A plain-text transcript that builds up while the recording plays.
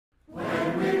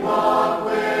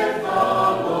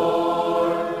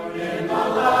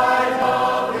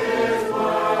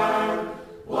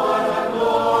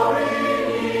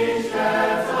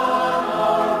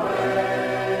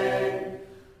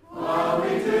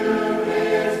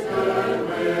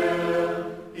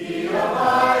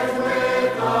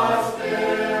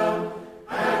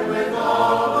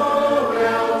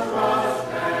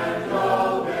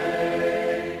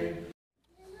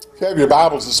your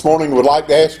Bibles this morning, would like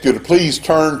to ask you to please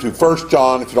turn to 1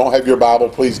 John. If you don't have your Bible,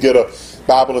 please get a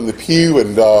Bible in the pew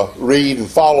and read and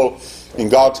follow in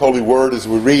God's holy word as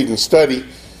we read and study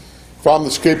from the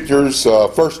Scriptures.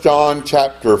 1 John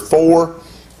chapter 4.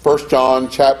 1 John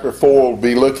chapter 4, we'll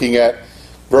be looking at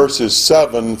verses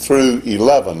 7 through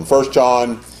 11. 1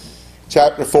 John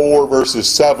chapter 4, verses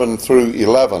 7 through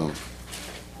 11.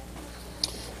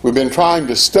 We've been trying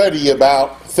to study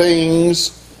about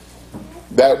things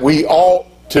that we ought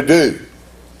to do.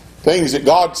 Things that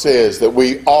God says that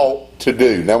we ought to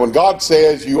do. Now, when God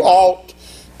says you ought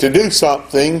to do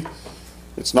something,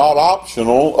 it's not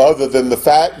optional, other than the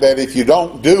fact that if you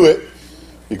don't do it,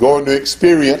 you're going to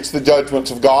experience the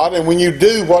judgments of God. And when you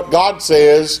do what God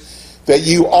says that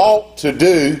you ought to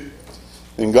do,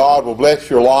 then God will bless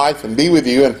your life and be with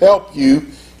you and help you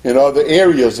in other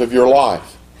areas of your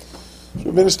life. So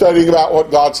we've been studying about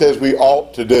what God says we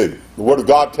ought to do. The Word of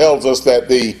God tells us that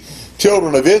the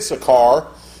children of Issachar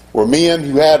were men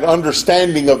who had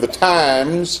understanding of the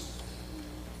times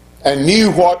and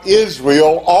knew what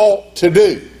Israel ought to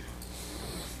do.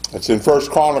 That's in 1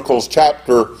 Chronicles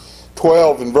chapter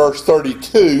 12 and verse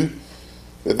 32,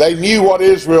 that they knew what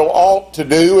Israel ought to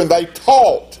do, and they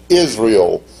taught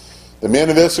Israel. The men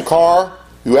of Issachar,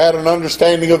 who had an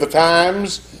understanding of the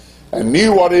times and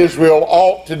knew what Israel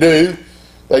ought to do,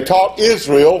 they taught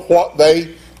Israel what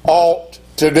they ought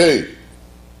to do.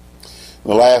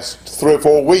 In the last 3 or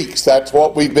 4 weeks, that's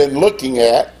what we've been looking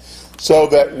at, so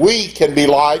that we can be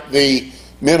like the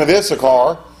men of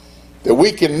Issachar, that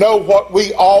we can know what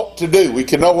we ought to do. We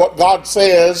can know what God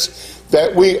says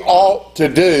that we ought to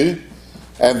do,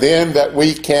 and then that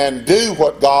we can do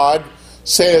what God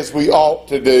says we ought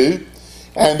to do,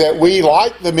 and that we,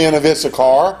 like the men of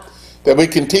Issachar, that we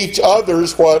can teach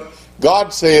others what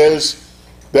God says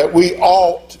that we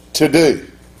ought to do.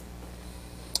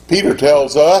 Peter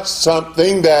tells us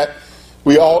something that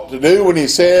we ought to do when he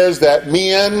says that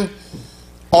men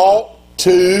ought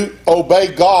to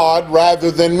obey God rather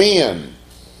than men.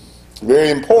 It's very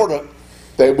important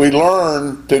that we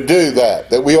learn to do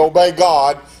that we obey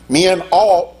God. Men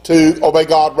ought to obey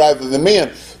God rather than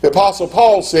men. The Apostle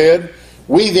Paul said,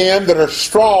 "We then that are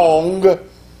strong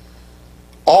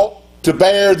ought to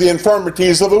bear the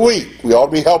infirmities of the weak." We ought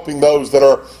to be helping those that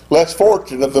are less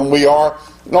fortunate than we are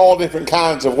in all different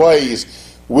kinds of ways.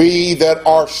 We that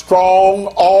are strong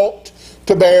ought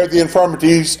to bear the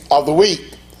infirmities of the weak.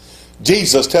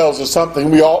 Jesus tells us something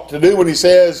we ought to do when he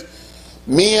says,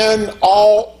 men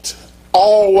ought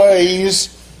always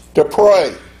to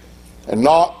pray and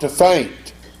not to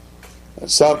faint.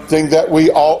 That's something that we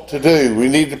ought to do. We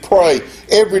need to pray.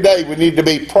 Every day we need to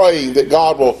be praying that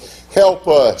God will help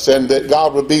us and that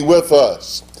God will be with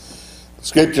us.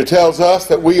 Scripture tells us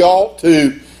that we ought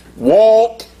to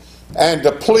walk and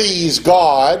to please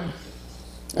God.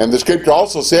 And the Scripture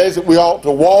also says that we ought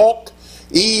to walk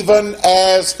even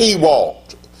as He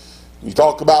walked. You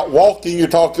talk about walking, you're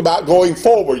talking about going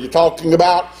forward. You're talking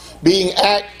about being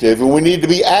active, and we need to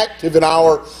be active in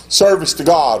our service to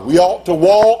God. We ought to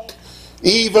walk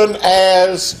even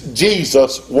as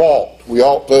Jesus walked. We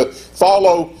ought to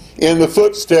follow in the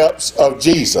footsteps of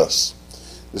Jesus.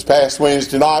 This past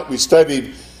Wednesday night we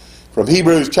studied from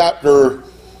Hebrews chapter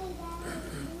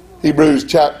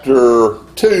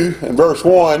 2 and verse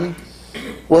 1,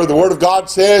 where the Word of God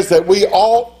says that we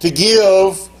ought to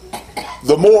give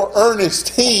the more earnest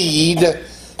heed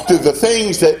to the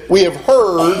things that we have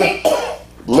heard,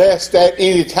 lest at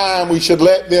any time we should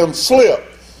let them slip.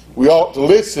 We ought to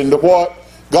listen to what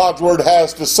God's Word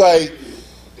has to say.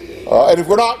 And if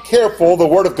we're not careful, the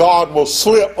Word of God will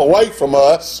slip away from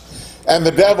us, and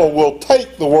the devil will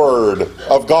take the Word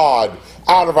of God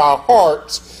out of our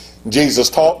hearts. Jesus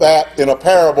taught that in a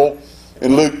parable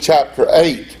in Luke chapter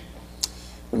 8.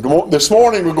 This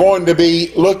morning we're going to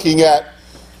be looking at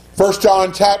 1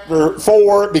 John chapter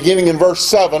 4, beginning in verse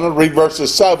 7. I'll read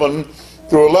verses 7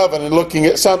 through 11 and looking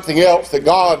at something else that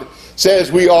God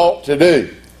says we ought to do.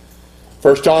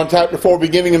 1 John chapter 4,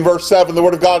 beginning in verse 7, the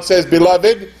Word of God says,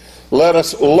 "Beloved, let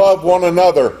us love one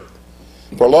another,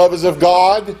 for love is of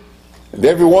God, and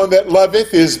everyone that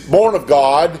loveth is born of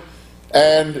God,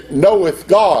 and knoweth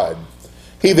God.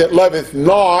 He that loveth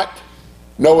not,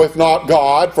 knoweth not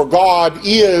God, for God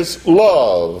is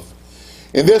love.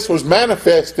 And this was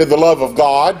manifested, the love of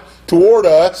God, toward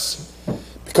us,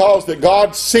 because that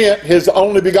God sent His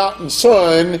only begotten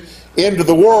Son into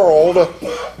the world,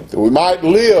 that we might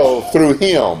live through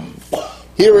Him.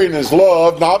 Herein is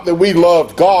love, not that we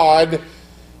loved God,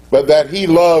 but that He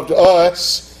loved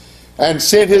us, and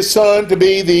sent His Son to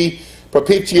be the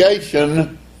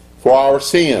propitiation for our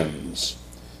sins."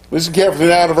 Listen carefully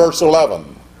now to verse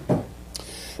 11.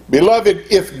 Beloved,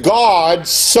 if God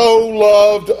so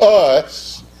loved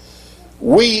us,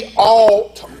 we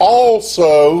ought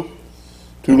also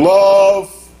to love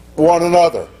one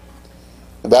another.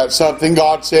 And that's something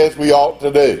God says we ought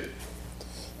to do.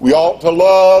 We ought to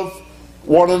love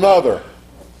one another.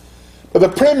 But the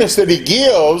premise that he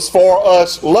gives for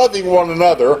us loving one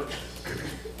another,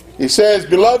 he says,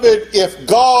 beloved, if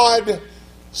God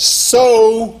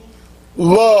so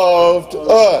loved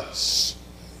us.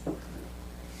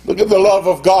 Look at the love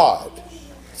of God.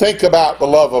 Think about the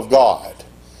love of God.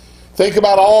 Think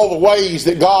about all the ways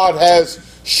that God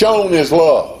has shown his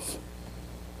love.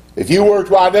 If you were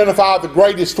to identify the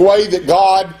greatest way that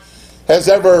God has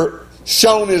ever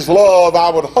shown his love,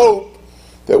 I would hope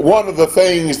that one of the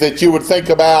things that you would think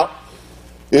about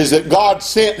is that God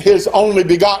sent his only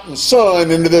begotten Son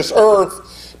into this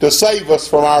earth to save us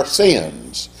from our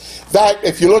sins. In fact,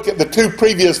 if you look at the two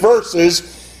previous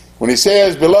verses, when he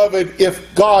says, beloved,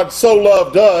 if God so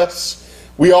loved us,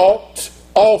 we ought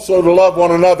also to love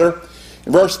one another.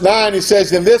 In verse 9 he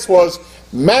says, and this was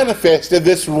manifested,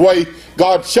 this way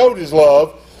God showed his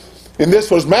love, and this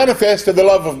was manifested the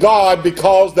love of God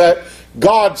because that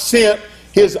God sent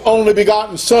his only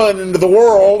begotten Son into the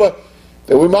world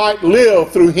that we might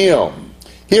live through him.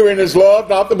 Herein is love,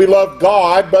 not that we loved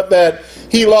God, but that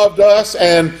he loved us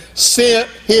and sent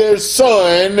his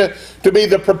Son to be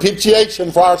the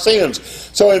propitiation for our sins.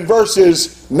 So in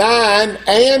verses 9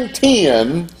 and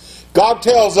 10, God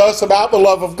tells us about the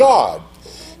love of God.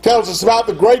 Tells us about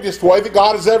the greatest way that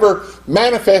God has ever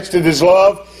manifested his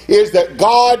love is that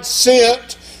God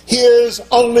sent his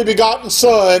only begotten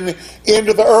Son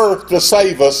into the earth to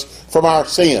save us from our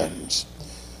sins.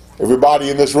 Everybody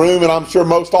in this room, and I'm sure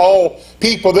most all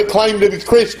people that claim to be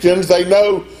Christians, they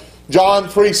know John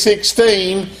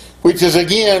 3:16, which is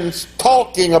again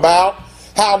talking about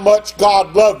how much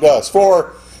God loved us.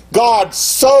 For God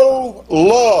so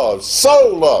loved.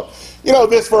 You know,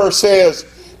 this verse says,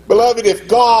 beloved, if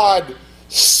God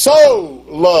so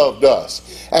loved us.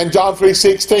 And John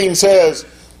 3:16 says,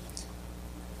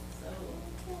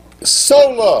 so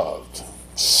loved.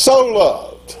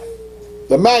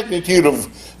 The magnitude of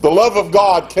the love of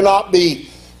God cannot be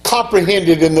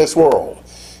comprehended in this world.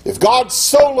 If God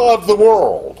so loved the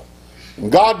world,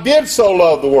 and God did so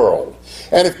love the world,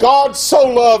 and if God so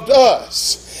loved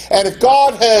us, and if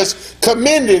God has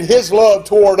commended his love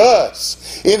toward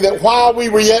us, in that while we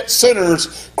were yet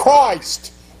sinners,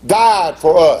 Christ died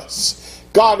for us.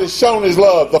 God has shown his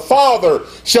love. The Father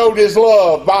showed his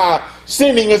love by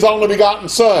sending his only begotten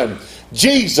Son.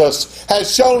 Jesus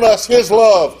has shown us his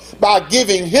love by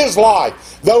giving his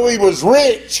life. Though he was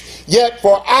rich, yet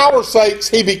for our sakes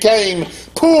he became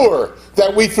poor,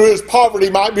 that we through his poverty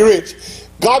might be rich.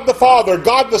 God the Father,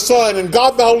 God the Son, and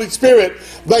God the Holy Spirit,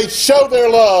 they show their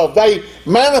love. They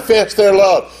manifest their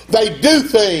love. They do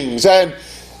things. And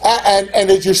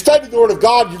as you study the Word of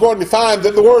God, you're going to find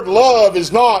that the word love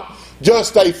is not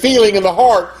just a feeling in the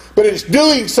heart, but it's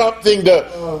doing something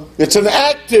it's an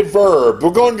active verb. We're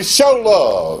going to show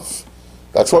love.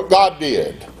 That's what God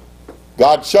did.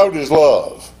 God showed his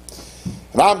love.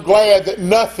 And I'm glad that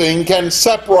nothing can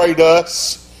separate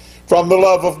us from the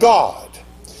love of God.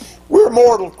 We're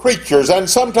mortal creatures, and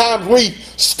sometimes we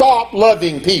stop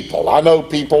loving people. I know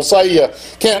people say you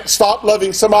can't stop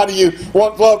loving somebody you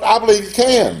once loved. I believe you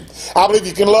can. I believe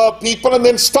you can love people and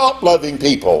then stop loving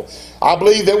people. I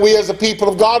believe that we as a people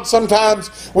of God,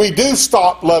 sometimes we do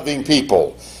stop loving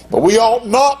people. But we ought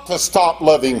not to stop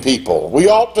loving people. We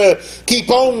ought to keep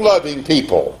on loving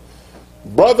people.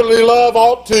 Brotherly love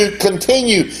ought to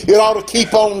continue. It ought to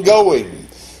keep on going.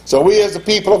 So we as the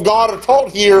people of God are taught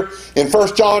here in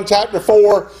 1 John chapter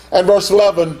 4 and verse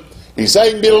 11. He's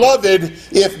saying, beloved,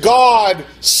 if God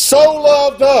so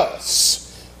loved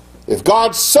us,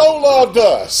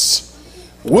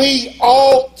 we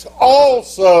ought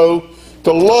also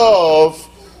to love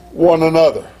one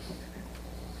another.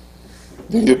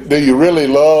 Do you really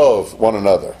love one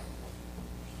another?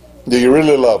 Do you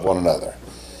really love one another?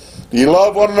 Do you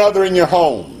love one another in your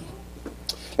home?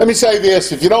 Let me say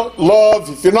this, if you're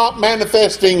not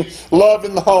manifesting love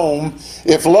in the home,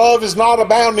 if love is not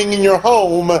abounding in your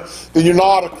home, then you're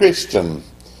not a Christian.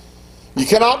 You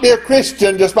cannot be a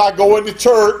Christian just by going to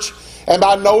church and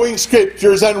by knowing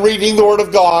scriptures and reading the Word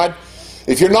of God.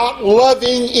 If you're not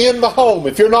loving in the home,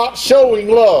 if you're not showing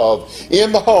love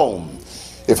in the home,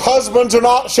 if husbands are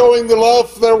not showing the love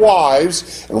for their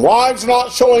wives, and wives are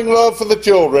not showing love for the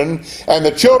children, and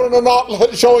the children are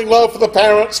not showing love for the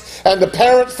parents, and the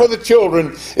parents for the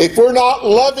children, if we're not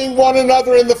loving one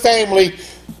another in the family,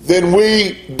 then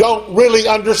we don't really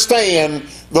understand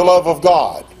the love of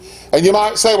God. And you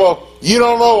might say, well, You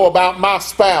don't know about my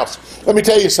spouse. Let me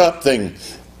tell you something.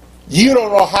 You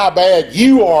don't know how bad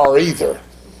you are either.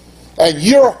 And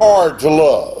you're hard to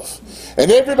love. And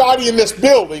everybody in this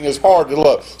building is hard to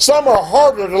love. Some are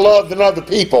harder to love than other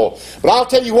people. But I'll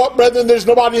tell you what, brethren, there's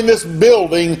nobody in this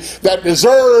building that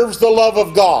deserves the love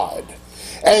of God.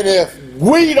 And if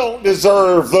we don't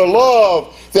deserve the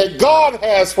love that God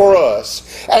has for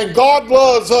us, and God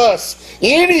loves us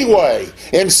anyway,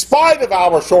 in spite of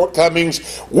our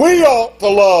shortcomings, we ought to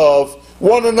love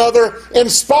one another in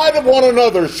spite of one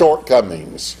another's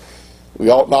shortcomings. We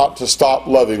ought not to stop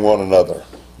loving one another.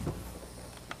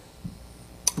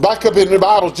 Back up in the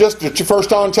Bible just to 1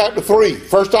 John chapter 3.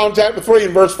 1 John chapter 3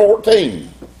 and verse 14.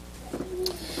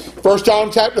 1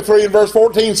 John chapter 3 and verse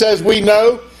 14 says, we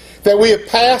know that we have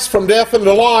passed from death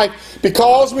into life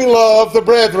because we love the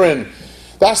brethren.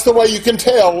 That's the way you can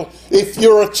tell if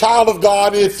you're a child of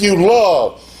God, if you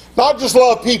love. Not just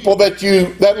love people that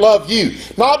love you.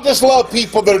 Not just love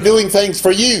people that are doing things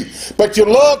for you. But you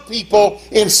love people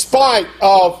in spite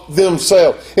of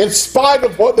themselves. In spite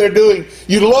of what they're doing.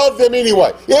 You love them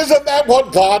anyway. Isn't that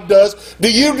what God does?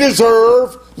 Do you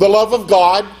deserve the love of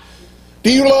God?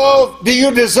 Do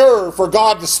you deserve for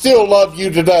God to still love you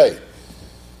today?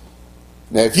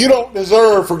 Now, if you don't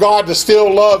deserve for God to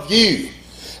still love you,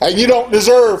 and you don't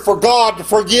deserve for God to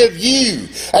forgive you,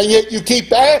 and yet you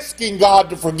keep asking God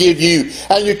to forgive you,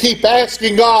 and you keep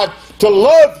asking God to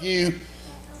love you,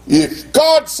 if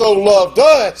God so loved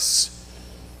us,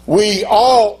 we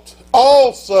ought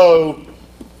also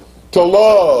to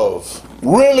love,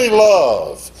 really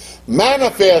love,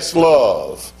 manifest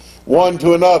love one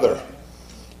to another.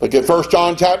 Look at 1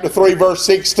 John chapter 3 verse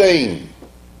 16.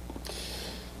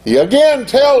 He again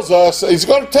tells us, he's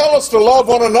going to tell us to love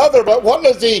one another, but what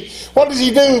does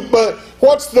he do? But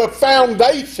what's the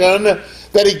foundation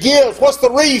that he gives? What's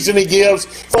the reason he gives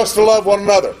for us to love one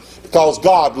another? Because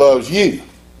God loves you.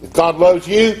 If God loves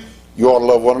you, you ought to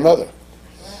love one another.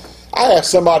 I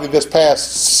asked somebody this past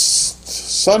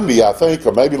Sunday, I think,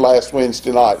 or maybe last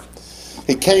Wednesday night.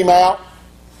 He came out,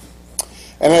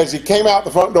 and as he came out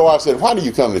the front door, I said, why do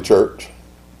you come to church?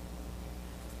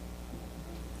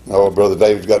 Oh, Brother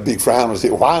David's got a big frown and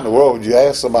said, why in the world would you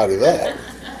ask somebody that?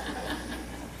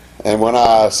 And when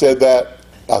I said that,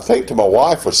 I think to my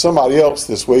wife or somebody else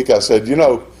this week, I said, you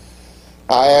know,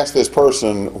 I asked this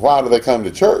person, why do they come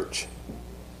to church?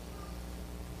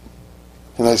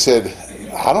 And they said,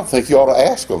 I don't think you ought to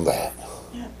ask them that.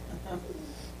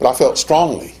 But I felt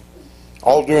strongly,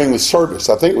 all during the service,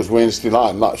 I think it was Wednesday night,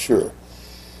 I'm not sure.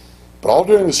 But all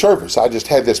during the service, I just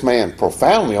had this man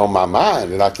profoundly on my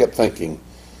mind, and I kept thinking,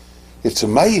 it's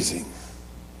amazing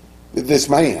that this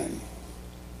man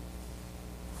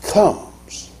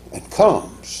comes and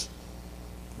comes,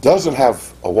 doesn't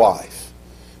have a wife,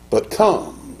 but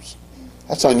comes.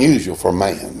 That's unusual for a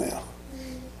man now.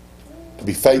 To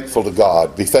be faithful to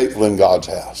God, be faithful in God's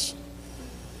house.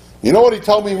 You know what he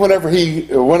told me whenever he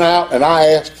went out and I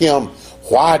asked him,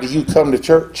 why do you come to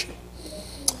church?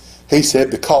 He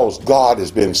said, because God has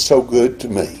been so good to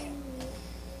me.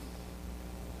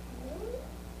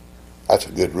 That's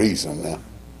a good reason now.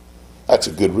 That's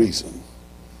a good reason.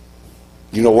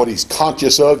 You know what he's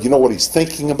conscious of? You know what he's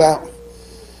thinking about?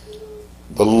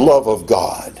 The love of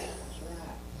God.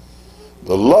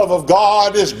 The love of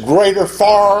God is greater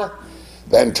far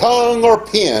than tongue or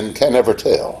pen can ever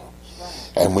tell.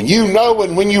 And when you know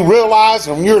and when you realize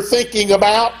and when you're thinking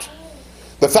about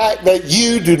the fact that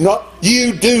we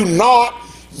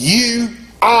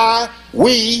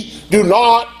do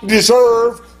not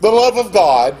deserve the love of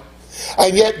God,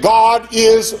 and yet God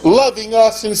is loving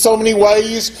us in so many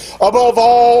ways, above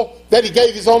all that he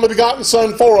gave his only begotten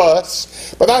Son for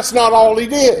us. But that's not all he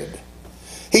did.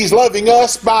 He's loving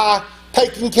us by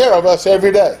taking care of us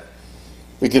every day.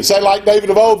 We can say like David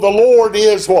of old, the Lord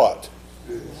is what?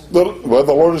 The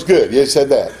Lord is good. He said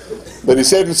that. But he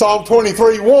said in Psalm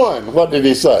 23:1, what did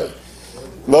he say?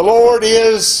 The Lord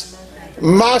is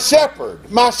my shepherd,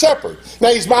 my shepherd. Now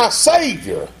he's my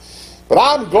Savior. But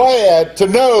I'm glad to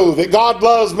know that God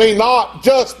loves me not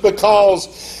just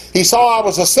because he saw I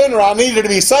was a sinner, I needed to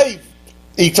be saved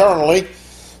eternally.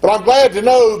 But I'm glad to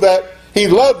know that he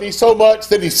loved me so much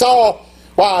that he saw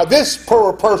why this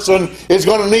poor person is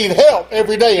going to need help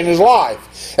every day in his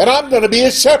life. And I'm going to be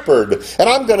his shepherd. And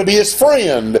I'm going to be his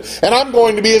friend. And I'm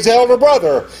going to be his elder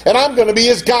brother. And I'm going to be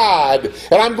his guide.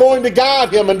 And I'm going to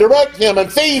guide him and direct him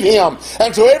and feed him.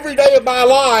 And so every day of my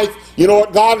life, you know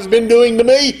what God has been doing to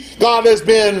me? God has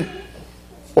been,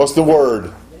 what's the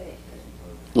word?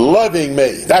 Loving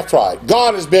me. That's right.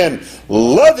 God has been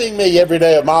loving me every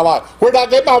day of my life. Where did I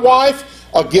get my wife?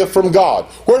 A gift from God.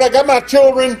 Where did I get my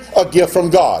children? A gift from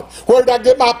God. Where did I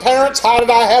get my parents? How did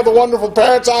I have the wonderful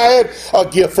parents I had? A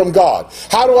gift from God.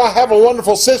 How do I have a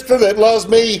wonderful sister that loves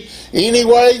me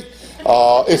anyway?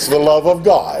 It's the love of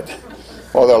God.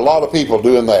 Well, there are a lot of people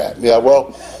doing that. Yeah,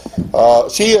 well,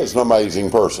 she is an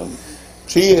amazing person.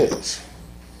 She is.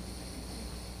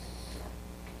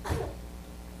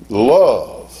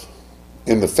 Love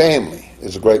in the family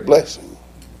is a great blessing.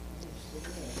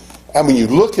 And when you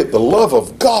look at the love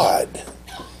of God,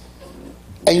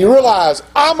 and you realize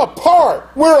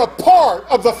we're a part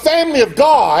of the family of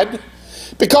God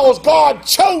because God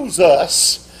chose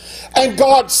us, and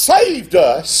God saved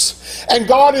us, and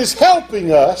God is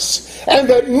helping us, and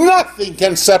that nothing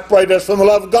can separate us from the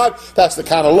love of God. That's the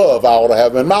kind of love I ought to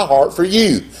have in my heart for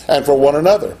you and for one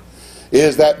another,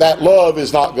 is that love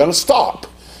is not going to stop.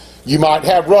 You might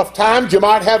have rough times, you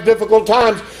might have difficult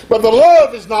times, but the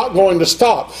love is not going to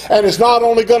stop. And it's not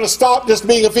only going to stop just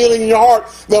being a feeling in your heart,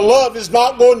 the love is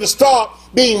not going to stop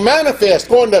being manifest,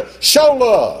 going to show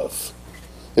love.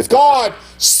 If God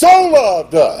so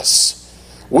loved us,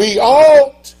 we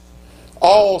ought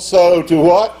also to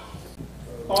what?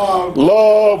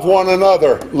 Love one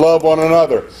another. Love one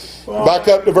another. Back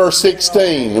up to verse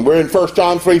 16. We're in 1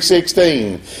 John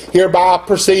 3:16. Hereby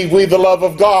perceive we the love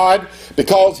of God,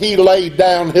 because He laid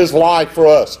down His life for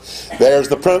us. There's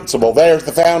the principle. There's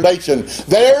the foundation.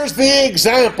 There's the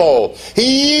example.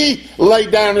 He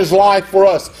laid down His life for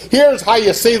us. Here's how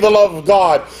you see the love of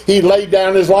God. He laid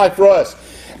down His life for us.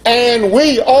 And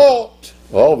we ought...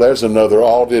 Oh, there's another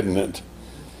ought, isn't it?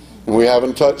 And we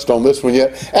haven't touched on this one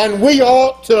yet. And we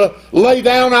ought to lay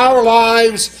down our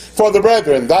lives for the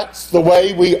brethren. That's the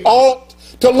way we ought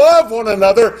to love one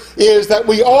another, is that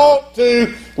we ought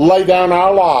to lay down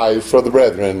our lives for the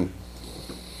brethren.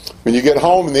 When you get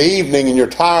home in the evening and you're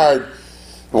tired,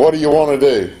 what do you want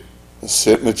to do?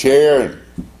 Sit in a chair and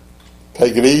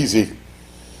take it easy.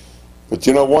 But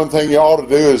you know, one thing you ought to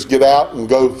do is get out and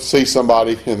go see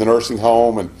somebody in the nursing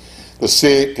home, and the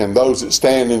sick and those that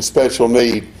stand in special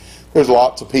need. There's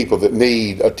lots of people that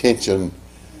need attention.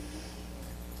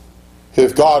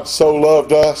 If God so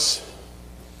loved us,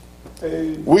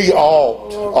 we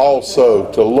ought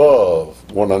also to love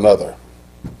one another.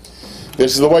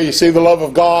 This is the way you see the love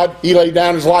of God. He laid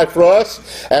down His life for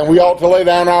us, and we ought to lay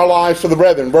down our lives for the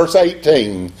brethren. Verse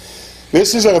 18.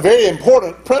 This is a very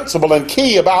important principle and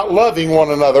key about loving one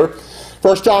another.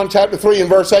 1 John chapter 3 and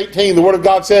verse 18, the Word of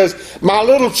God says, My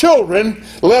little children,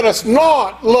 let us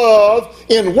not love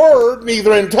in word,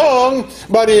 neither in tongue,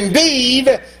 but in deed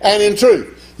and in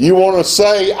truth. You want to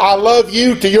say, I love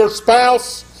you to your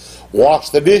spouse? Wash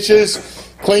the dishes,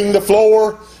 clean the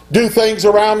floor, do things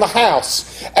around the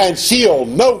house, and she'll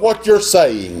know what you're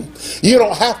saying. You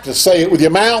don't have to say it with your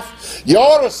mouth. You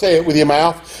ought to say it with your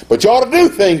mouth, but you ought to do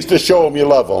things to show them you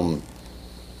love them.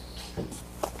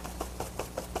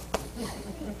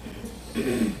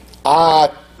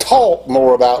 I talk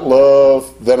more about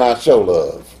love than I show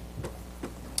love.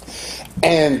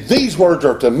 And these words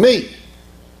are to me.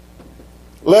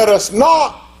 Let us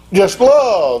not just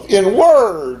love in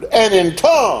word and in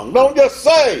tongue. Don't just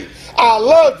say, I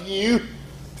love you,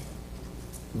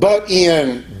 but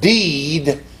in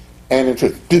deed and in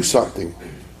truth. Do something.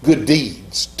 Good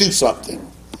deeds. Do something.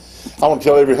 I want to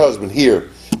tell every husband here,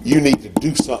 you need to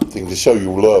do something to show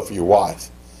your love for your wife.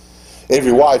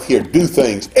 Every wife here, do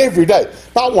things every day.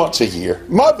 Not once a year.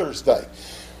 Mother's Day.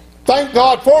 Thank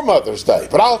God for Mother's Day.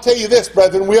 But I'll tell you this,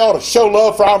 brethren, we ought to show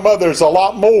love for our mothers a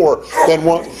lot more than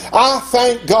once. I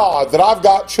thank God that I've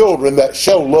got children that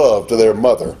show love to their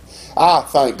mother. I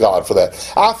thank God for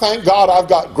that. I thank God I've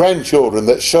got grandchildren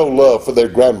that show love for their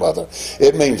grandmother.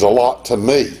 It means a lot to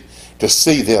me to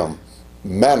see them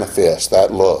manifest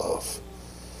that love.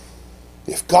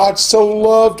 If God so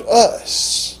loved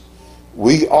us,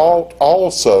 we ought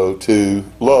also to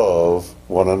love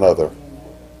one another.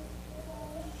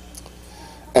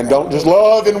 And don't just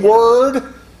love in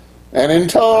word and in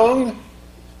tongue,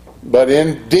 but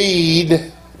in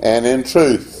deed and in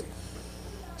truth.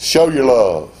 Show your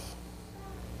love.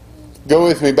 Go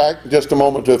with me back just a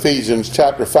moment to Ephesians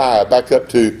chapter 5. Back up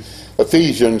to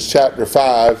Ephesians chapter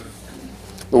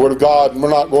 5. The Word of God, and we're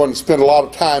not going to spend a lot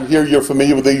of time here. You're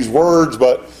familiar with these words,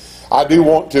 but I do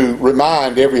want to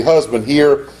remind every husband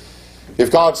here, if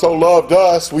God so loved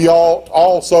us, we ought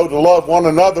also to love one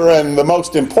another. And the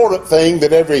most important thing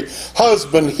that every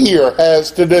husband here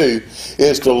has to do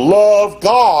is to love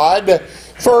God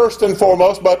first and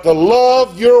foremost, but to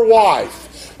love your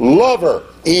wife. Love her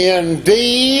in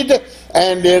deed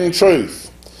and in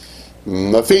truth.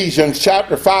 Ephesians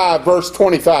chapter 5, verse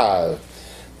 25.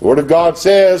 The Word of God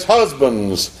says,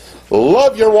 Husbands,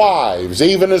 love your wives,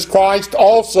 even as Christ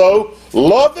also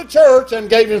loved the church and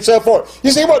gave himself for it.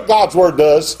 You see what God's word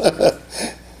does?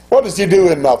 What does he do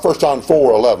in 1 John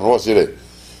 4:11? What does he do?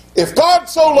 If God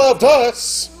so loved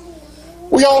us,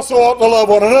 we also ought to love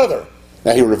one another.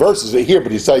 Now he reverses it here,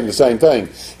 but he's saying the same thing.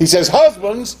 He says,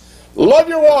 husbands, love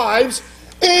your wives,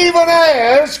 even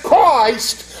as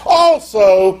Christ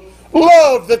also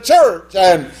loved the church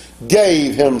and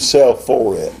gave himself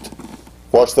for it.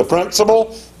 What's the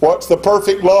principle? What's the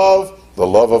perfect love? The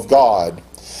love of God.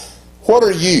 What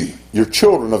are you? You're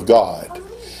children of God.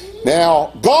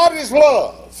 Now, God is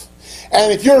love.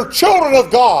 And if you're children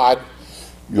of God,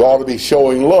 you ought to be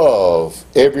showing love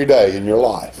every day in your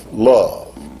life. Love.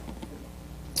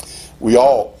 We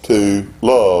ought to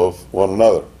love one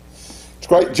another. It's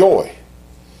great joy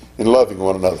in loving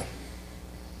one another.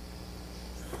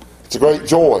 It's a great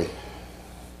joy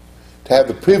to have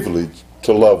the privilege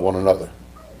to love one another.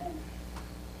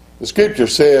 The scripture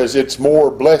says it's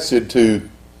more blessed to,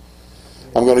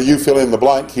 I'm going to you fill in the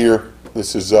blank here.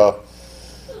 This is verse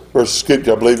of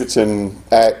scripture, I believe it's in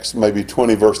Acts, maybe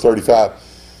 20, verse 35.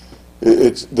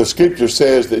 The scripture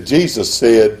says that Jesus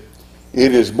said,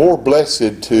 it is more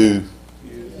blessed to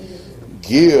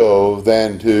give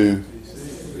than to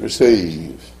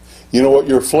receive. You know what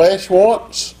your flesh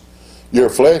wants? Your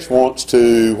flesh wants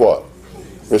to what?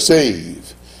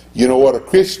 Receive. You know what a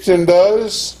Christian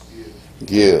does?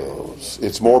 Gives.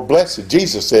 It's more blessed.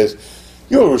 Jesus says,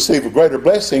 you'll receive a greater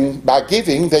blessing by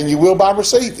giving than you will by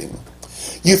receiving.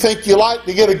 You think you like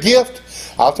to get a gift?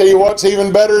 I'll tell you what's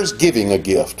even better is giving a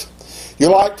gift. You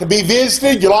like to be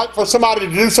visited? You like for somebody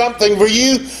to do something for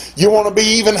you? You want to be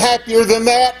even happier than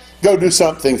that? Go do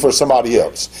something for somebody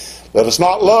else. Let us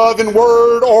not love in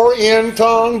word or in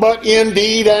tongue, but in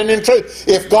deed and in truth.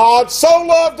 If God so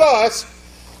loved us,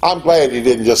 I'm glad he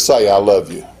didn't just say, I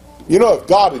love you. You know, if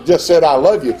God had just said, I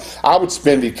love you, I would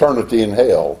spend eternity in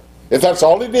hell. If that's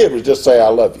all he did was just say, I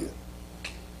love you.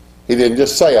 He didn't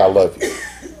just say, I love you.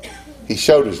 He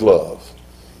showed his love.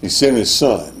 He sent his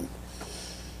son.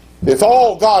 If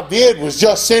all God did was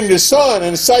just send his son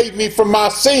and save me from my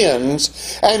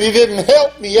sins, and he didn't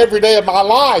help me every day of my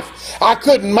life, I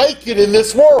couldn't make it in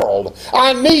this world.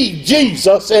 I need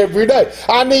Jesus every day.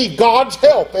 I need God's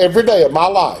help every day of my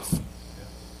life.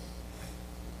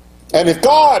 And if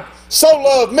God so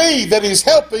loved me that he's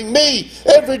helping me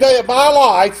every day of my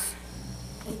life,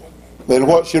 then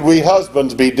what should we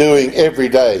husbands be doing every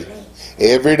day?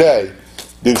 Every day,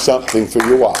 do something for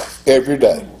your wife. Every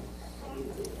day.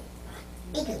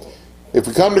 If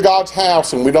we come to God's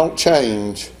house and we don't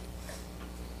change,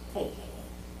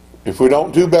 if we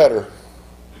don't do better,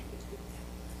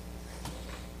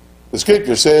 the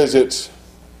scripture says it's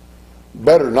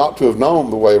better not to have known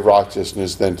the way of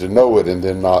righteousness than to know it and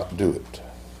then not do it.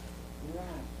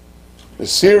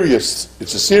 It's a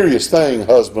serious thing,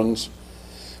 husbands,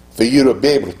 for you to be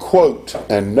able to quote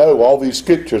and know all these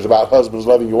scriptures about husbands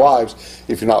loving your wives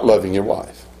if you're not loving your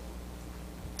wife.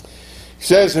 He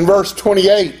says in verse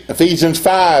 28, Ephesians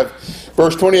 5,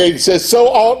 verse 28, he says, so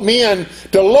ought men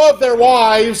to love their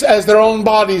wives as their own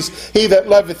bodies. He that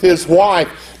loveth his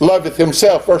wife loveth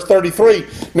himself. Verse 33,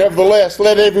 nevertheless,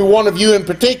 let every one of you in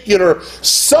particular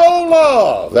so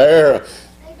love. There,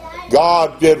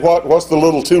 God did what? What's the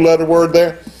little two-letter word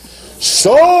there?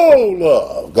 So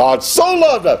love. God so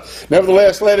loved us.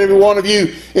 Nevertheless, let every one of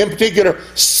you in particular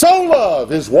so love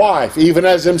his wife, even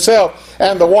as himself,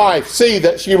 and the wife see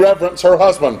that she reverence her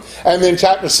husband. And then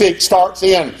chapter 6 starts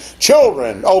in,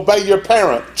 children, obey your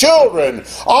parent. Children,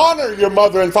 honor your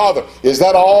mother and father. Is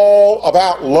that all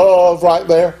about love right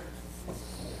there?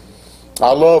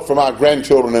 I love for my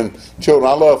grandchildren and children,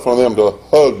 I love for them to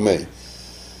hug me.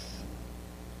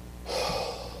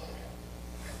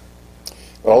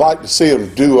 But I like to see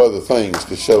them do other things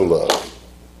to show love.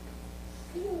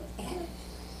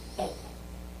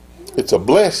 It's a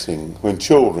blessing when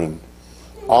children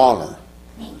honor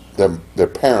their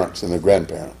parents and their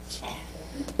grandparents.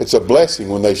 It's a blessing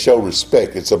when they show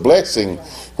respect. It's a blessing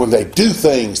when they do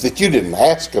things that you didn't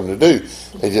ask them to do.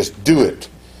 They just do it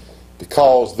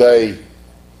because they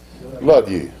love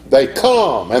you. They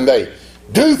come and they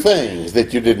do things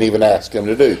that you didn't even ask them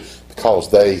to do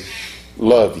because they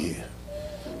love you.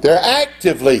 They're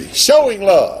actively showing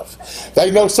love.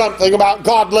 They know something about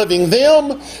God loving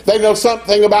them. They know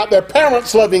something about their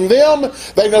parents loving them.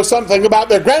 They know something about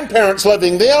their grandparents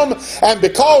loving them. And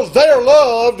because they're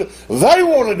loved, they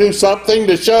want to do something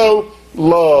to show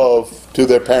love to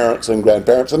their parents and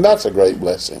grandparents. And that's a great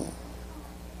blessing.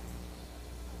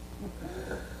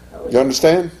 You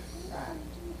understand?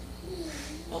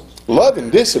 Love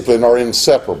and discipline are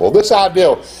inseparable. This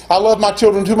idea, I love my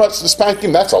children too much to spank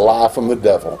them, that's a lie from the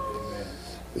devil.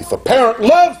 If a parent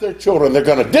loves their children, they're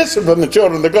going to discipline the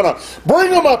children. They're going to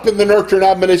bring them up in the nurture and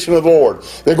admonition of the Lord.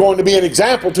 They're going to be an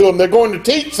example to them. They're going to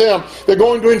teach them. They're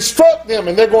going to instruct them.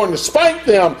 And they're going to spank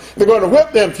them. They're going to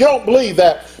whip them. If you don't believe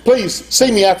that, please see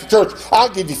me after church. I'll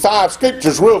give you 5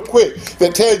 scriptures real quick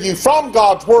that tell you from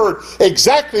God's Word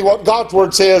exactly what God's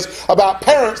Word says about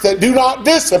parents that do not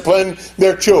discipline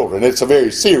their children. It's a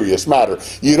very serious matter.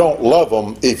 You don't love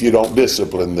them if you don't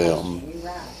discipline them.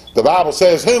 The Bible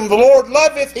says, whom the Lord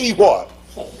loveth, he what?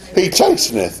 He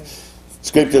chasteneth.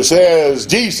 Scripture says,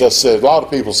 Jesus says, a lot of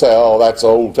people say, oh, that's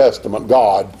Old Testament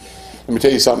God. Let me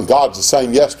tell you something. God's the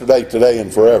same yesterday, today,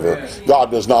 and forever. God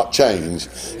does not change.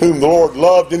 Whom the Lord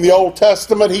loved in the Old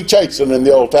Testament, he chastened in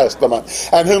the Old Testament.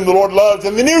 And whom the Lord loves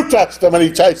in the New Testament,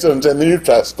 he chastens in the New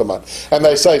Testament. And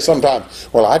they say sometimes,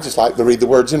 well, I just like to read the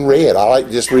words in red. I like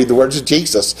to just read the words of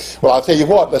Jesus. Well, I'll tell you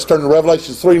what. Let's turn to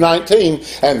Revelation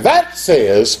 3:19. And that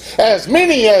says, as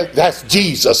many as, that's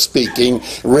Jesus speaking,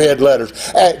 red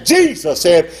letters. Jesus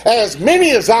said, as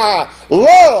many as I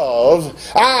love,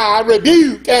 I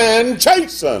rebuke and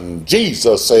chasten.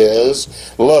 Jesus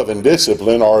says love and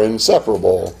discipline are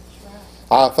inseparable.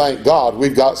 I thank God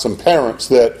we've got some parents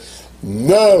that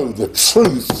know the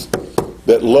truth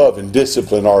that love and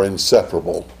discipline are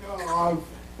inseparable.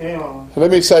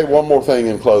 Let me say one more thing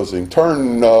in closing.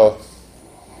 Turn to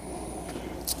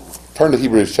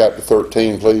Hebrews chapter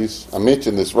 13, please. I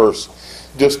mentioned this verse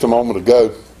just a moment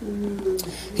ago.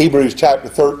 Hebrews chapter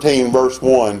 13, verse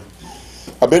 1.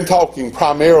 I've been talking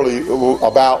primarily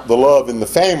about the love in the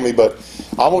family, but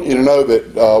I want you to know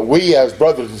that we as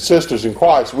brothers and sisters in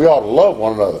Christ, we ought to love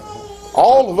one another.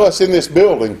 All of us in this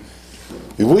building,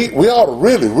 we ought to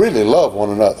really, really love one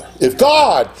another. If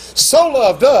God so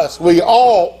loved us, we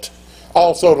ought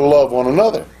also to love one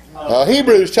another.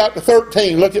 Hebrews chapter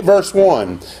 13, look at verse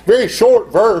 1. Very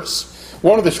short verse,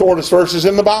 one of the shortest verses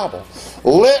in the Bible.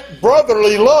 Let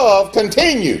brotherly love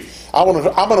continue. I'm going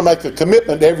to make a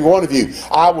commitment to every one of you.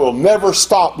 I will never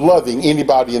stop loving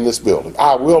anybody in this building.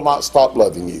 I will not stop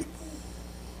loving you.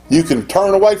 You can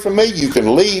turn away from me. You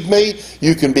can leave me.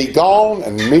 You can be gone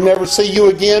and me never see you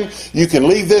again. You can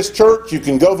leave this church. You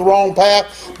can go the wrong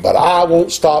path. But I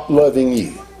won't stop loving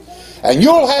you. And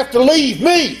you'll have to leave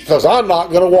me because I'm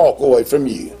not going to walk away from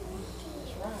you.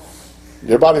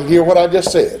 Everybody hear what I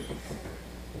just said?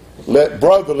 Let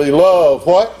brotherly love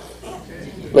what?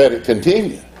 Let it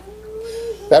continue.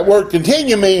 That word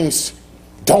continue means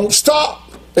don't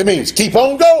stop. It means keep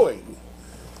on going.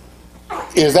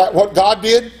 Is that what God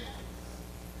did?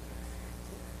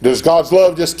 Does God's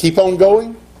love just keep on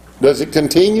going? Does it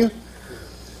continue?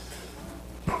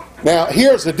 Now,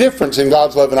 here's the difference in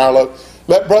God's love and our love.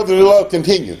 Let brotherly love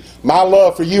continue. My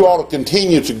love for you ought to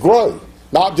continue to grow.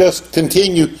 Not just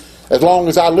continue as long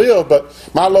as I live, but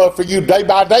my love for you day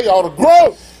by day ought to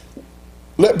grow.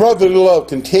 Let brotherly love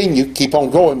continue, keep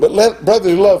on going, but let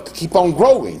brotherly love keep on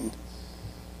growing.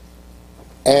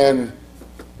 And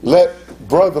let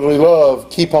brotherly love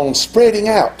keep on spreading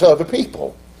out to other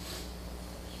people.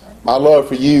 My love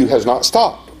for you has not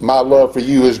stopped. My love for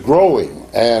you is growing.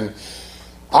 And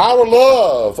our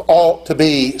love ought to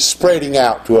be spreading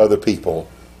out to other people.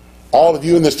 All of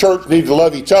you in this church need to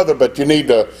love each other, but you need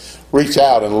to reach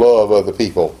out and love other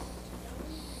people.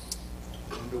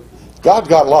 God's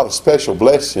got a lot of special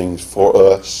blessings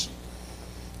for us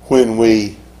when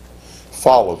we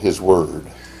follow His Word.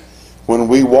 When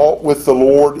we walk with the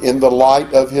Lord in the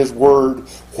light of His Word,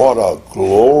 what a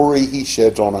glory He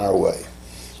sheds on our way.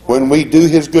 When we do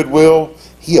His good will,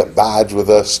 He abides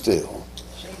with us still.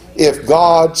 If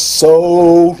God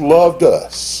so loved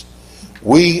us,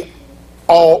 we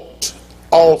ought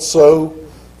also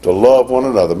to love one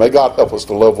another. May God help us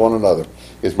to love one another,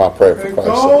 is my prayer for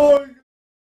Christ's sake.